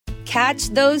Catch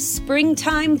those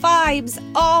springtime vibes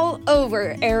all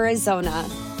over Arizona.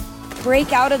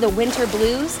 Break out of the winter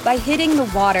blues by hitting the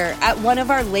water at one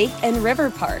of our lake and river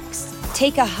parks.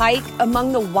 Take a hike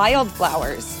among the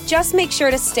wildflowers. Just make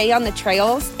sure to stay on the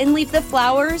trails and leave the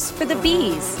flowers for the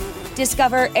bees.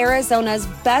 Discover Arizona's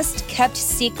best-kept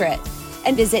secret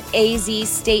and visit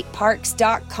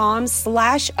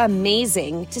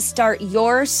azstateparks.com/amazing to start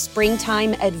your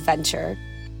springtime adventure.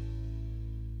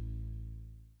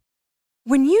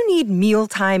 When you need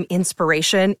mealtime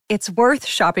inspiration, it's worth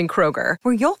shopping Kroger,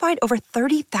 where you'll find over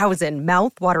 30,000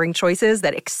 mouth-watering choices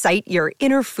that excite your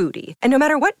inner foodie. And no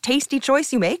matter what tasty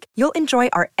choice you make, you'll enjoy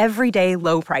our everyday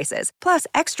low prices, plus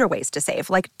extra ways to save,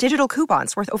 like digital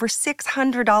coupons worth over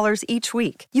 $600 each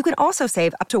week. You can also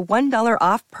save up to $1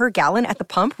 off per gallon at the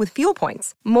pump with fuel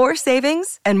points. More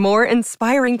savings and more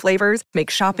inspiring flavors make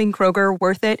shopping Kroger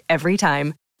worth it every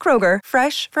time. Kroger,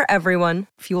 fresh for everyone.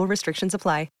 Fuel restrictions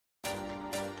apply.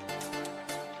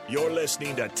 You're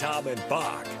listening to Tom and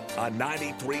Bock on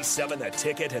 93.7 The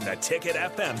Ticket and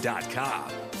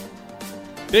theticketfm.com.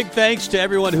 Big thanks to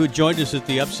everyone who joined us at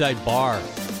the Upside Bar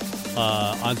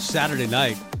on Saturday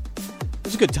night. It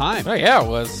was a good time. Oh, yeah, it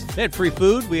was. They had free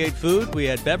food. We ate food. We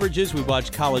had beverages. We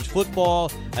watched college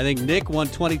football. I think Nick won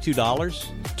 $22.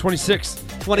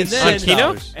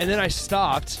 $26. And then I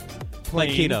stopped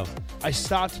playing. Keno. I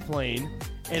stopped playing.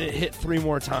 And it hit 3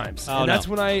 more times. Oh, and that's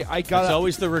when I got That's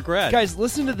always the regret. Guys,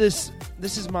 listen to this.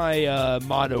 This is my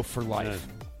motto for life.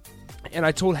 And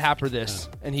I told Happer this,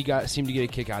 and he seemed to get a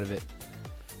kick out of it.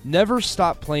 Never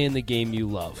stop playing the game you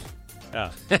love.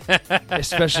 Yeah.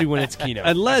 Especially when it's Keno.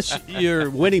 Unless you're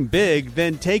winning big,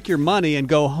 then take your money and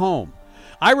go home.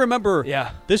 I remember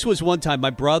this was one time my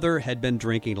brother had been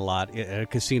drinking a lot at a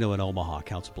casino in Omaha,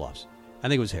 Council Bluffs. I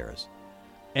think it was Harris.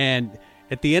 And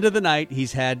at the end of the night,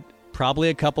 he's had probably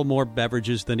a couple more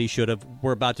beverages than he should have.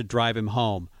 We're about to drive him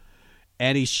home.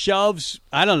 And he shoves,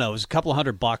 I don't know, it was a couple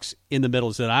 $100 in the middle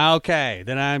and said, okay,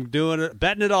 then I'm doing it,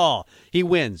 betting it all. He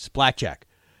wins, blackjack.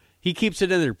 He keeps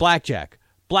it in there, blackjack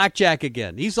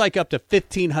again. He's like up to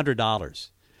 $1,500.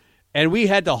 And we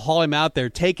had to haul him out there,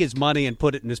 take his money and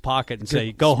put it in his pocket and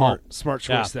say, go home. Smart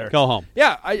choice there. Go home.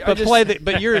 Yeah.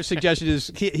 But your suggestion is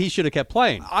he should have kept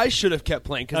playing. I should have kept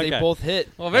playing because they both hit.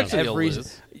 Well, eventually you'll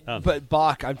lose. But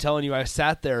Bock, I'm telling you, I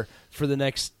sat there for the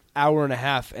next hour and a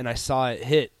half, and I saw it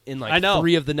hit in like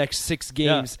 3 of the next 6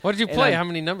 games. What did you play? How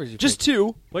many numbers did you Just pick?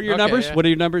 2. What are your numbers? Yeah. What are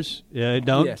your numbers? Yeah, I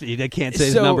can't say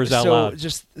his numbers out loud. So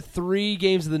just 3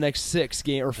 games of the next 6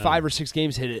 games, or 5 or 6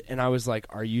 games hit it, and I was like,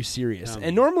 are you serious?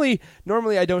 And normally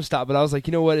I don't stop, but I was like,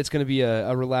 you know what? It's going to be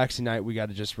a relaxing night. We got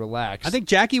to just relax. I think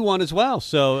Jackie won as well.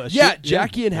 So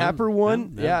Jackie and Happer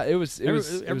won. Yeah, it was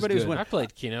everybody was winning. I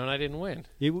played Keno and I didn't win.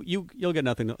 You'll get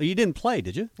nothing. You didn't play,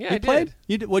 did you? Yeah, you played?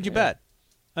 What'd you bet?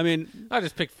 I mean, I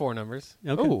just picked 4 numbers.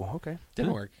 Okay. Oh, okay.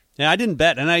 Didn't work. Yeah, I didn't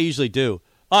bet, and I usually do.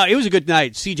 It was a good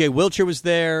night. C.J. Wilcher was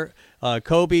there.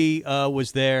 Kobe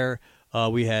was there.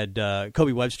 We had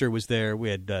Kobe Webster was there.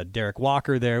 We had Derek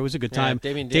Walker there. It was a good time.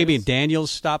 Damian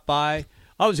Daniels stopped by.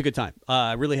 Oh, it was a good time.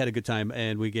 I really had a good time,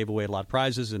 and we gave away a lot of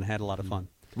prizes and had a lot of fun.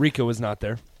 Rico was not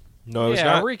there. No, it was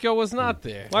not. Rico was not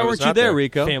there. Why weren't you there,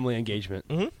 Rico? Family engagement.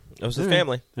 Mm-hmm. It was his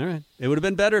family. All right. It would have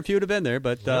been better if you would have been there,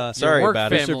 but sorry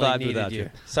about it. Survived without you.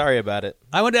 Sorry about it.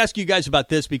 I wanted to ask you guys about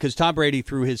this because Tom Brady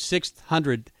threw his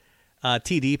 600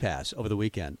 TD pass over the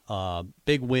weekend.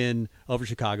 Big win over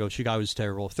Chicago. Chicago was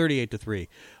terrible, 38-3.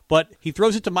 But he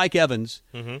throws it to Mike Evans,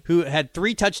 who had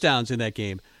 3 touchdowns in that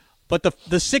game. But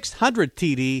the 600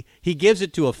 TD, he gives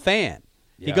it to a fan.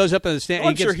 Yeah. He goes up in the stand.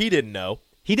 I'm sure he didn't know.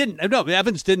 He didn't. No,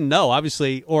 Evans didn't know,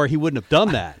 obviously, or he wouldn't have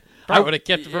done that. I would have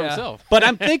kept it for himself. But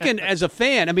I'm thinking, as a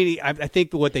fan, I mean, I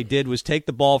think what they did was take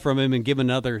the ball from him and give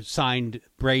another signed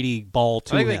Brady ball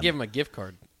to him. I think they give him a gift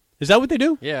card. Is that what they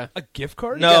do? Yeah, a gift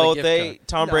card. No,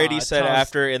 Tom Brady said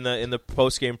after in the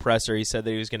post game presser, he said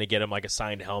that he was going to get him like a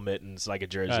signed helmet and like a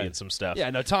jersey and some stuff. Yeah,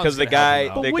 no, Tom's because the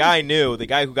guy knew the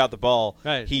guy who got the ball.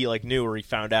 Right. He knew or he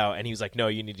found out, and he was like, "No,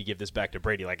 you need to give this back to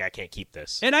Brady. Like I can't keep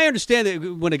this." And I understand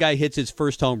that when a guy hits his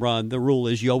first home run, the rule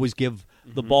is you always give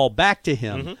the ball back to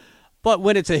him. Mm-hmm. But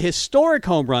when it's a historic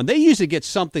home run, they usually get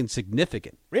something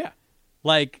significant. Yeah.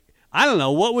 Like, I don't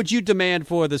know, what would you demand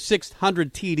for the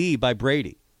 600 TD by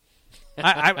Brady?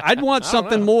 I'd want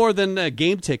something more than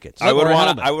game tickets. I would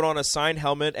want a signed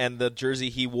helmet and the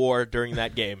jersey he wore during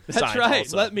that game. That's right.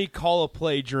 Also. Let me call a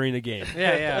play during a game.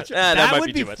 Yeah. That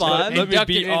would be fun. Let me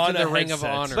be on the Ring of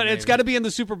Honor. But it's got to be in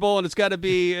the Super Bowl, and it's got to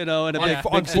be in a big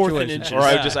on 4th and inches. Or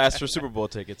I would just ask for Super Bowl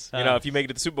tickets. If you make it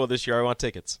to the Super Bowl this year, I want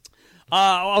tickets.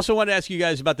 I also want to ask you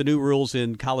guys about the new rules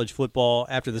in college football.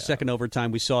 After the second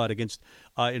overtime, we saw it against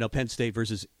Penn State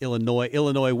versus Illinois.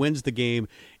 Illinois wins the game.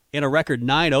 in a record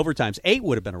 9 overtimes. 8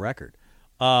 would have been a record.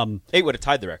 8 would have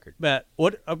tied the record. But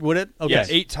what would it? Okay. Yes,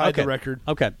 8 tied the record.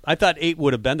 Okay, I thought 8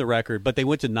 would have been the record, but they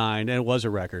went to 9, and it was a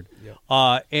record.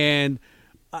 Yep. And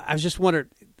I was just wondering,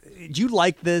 did you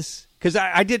like this? Because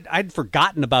I'd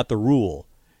forgotten about the rule,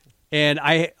 and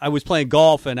I was playing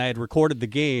golf, and I had recorded the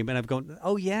game, and I'm going,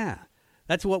 oh yeah,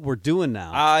 that's what we're doing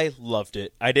now. I loved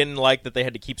it. I didn't like that they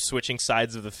had to keep switching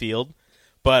sides of the field.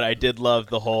 But I did love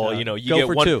the whole, you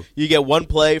get one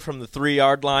play from the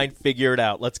 3-yard line, figure it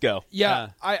out. Let's go. Yeah,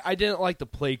 I didn't like the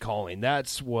play calling.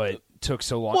 That's what took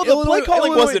so long. Well, the play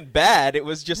calling wasn't bad. It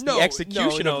was just the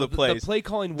execution of the plays. The play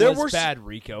calling was bad,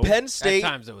 Rico. Penn State, at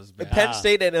times it was bad. Penn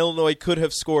State and Illinois could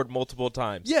have scored multiple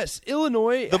times. Yes,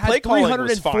 Illinois the had play calling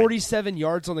was 347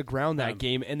 yards on the ground that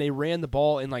game, and they ran the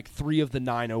ball in like 3 of the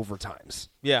 9 overtimes.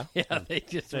 Yeah. Yeah, they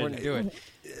just wouldn't do it.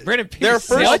 Brandon Peters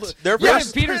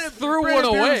Peters threw one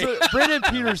away. Brandon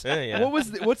Peters. Yeah. What's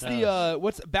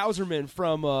Bowserman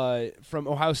from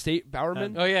Ohio State?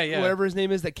 Bowerman? Oh yeah. Whatever his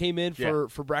name is that came in for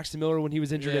Braxton Miller when he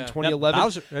was injured in 2011. I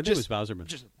think it was Bowserman.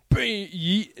 Just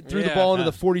threw the ball into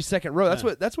the 42nd row. That's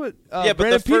what but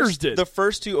Brandon Peters did. The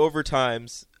first 2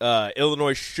 overtimes,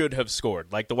 Illinois should have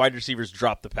scored. Like the wide receivers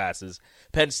dropped the passes.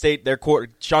 Penn State,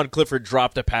 Sean Clifford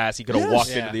dropped a pass. He could have walked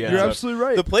into the end zone. You're absolutely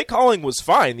right. The play calling was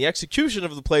fine. The execution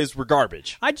of the plays were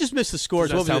garbage. I just missed the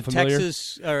scores. Does that what was sound it? familiar?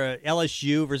 Texas or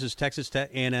LSU versus Texas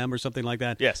A&M or something like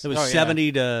that. Yes. It was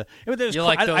 70 to.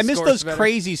 I missed those better?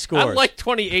 crazy scores. I like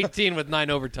 2018 with 9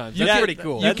 overtimes. That's pretty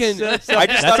cool. I just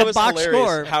thought it was box hilarious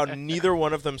score. how neither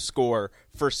one of them score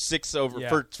for 7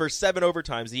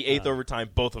 overtimes. The 8th overtime,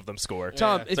 both of them score.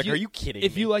 Tom, are you kidding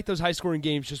If me? you like those high-scoring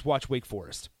games, just watch Wake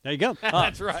Forest. There you go.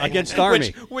 That's right. Against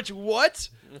Army. What?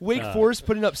 Wake Forest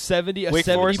putting up 70, a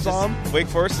 70 bomb? Wake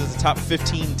Forest is a top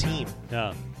 15 team.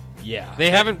 Yeah. They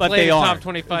haven't But played they a are. top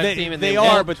 25 team, and they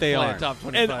won't are, but they play are. a top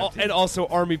 25 team. And also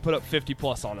Army put up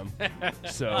 50-plus on them.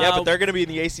 So Yeah, but they're going to be in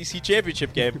the ACC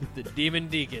championship game. The Demon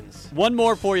Deacons. One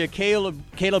more for you, Caleb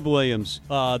Williams.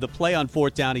 The play on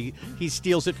 4th down, he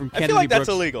steals it from Kennedy I feel like Brooks.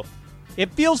 that's illegal.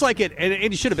 It feels like it, and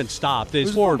it should have been stopped.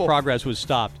 His forward progress was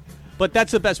stopped. But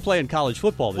that's the best play in college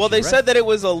football this Well, year, they right? said that it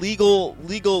was a legal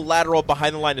lateral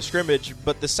behind the line of scrimmage,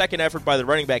 but the second effort by the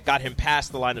running back got him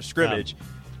past the line of scrimmage.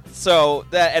 So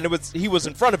he was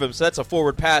in front of him, so that's a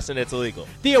forward pass and it's illegal.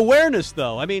 The awareness,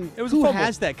 though. I mean, It was who a fumble.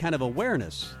 has that kind of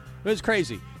awareness? It was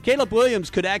crazy. Caleb Williams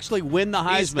could actually win the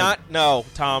Heisman. He's not. No,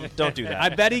 Tom, don't do that. I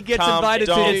bet he gets Tom, invited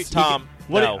don't, to. Tom,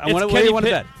 What, no. what do you want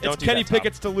to bet? Don't it's do Kenny that, Tom.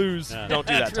 Pickett's to lose. Don't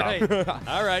do that, Tom. Right.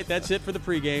 All right, that's it for the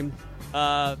pregame.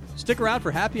 Stick around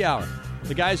for happy hour.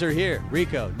 The guys are here.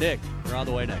 Rico, Nick, they're on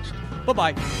the way next.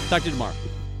 Bye-bye. Talk to you tomorrow.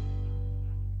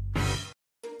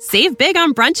 Save big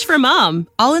on brunch for mom,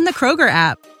 all in the Kroger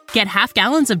app. Get half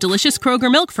gallons of delicious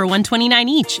Kroger milk for $1.29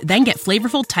 each. Then get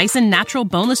flavorful Tyson natural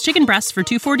boneless chicken breasts for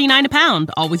 $2.49 a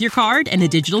pound, all with your card and a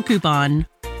digital coupon.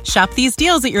 Shop these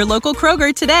deals at your local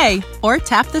Kroger today, or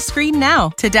tap the screen now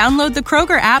to download the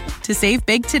Kroger app to save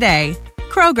big today.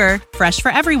 Kroger, fresh for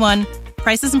everyone.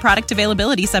 Prices and product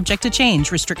availability subject to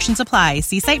change. Restrictions apply.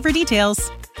 See site for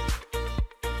details.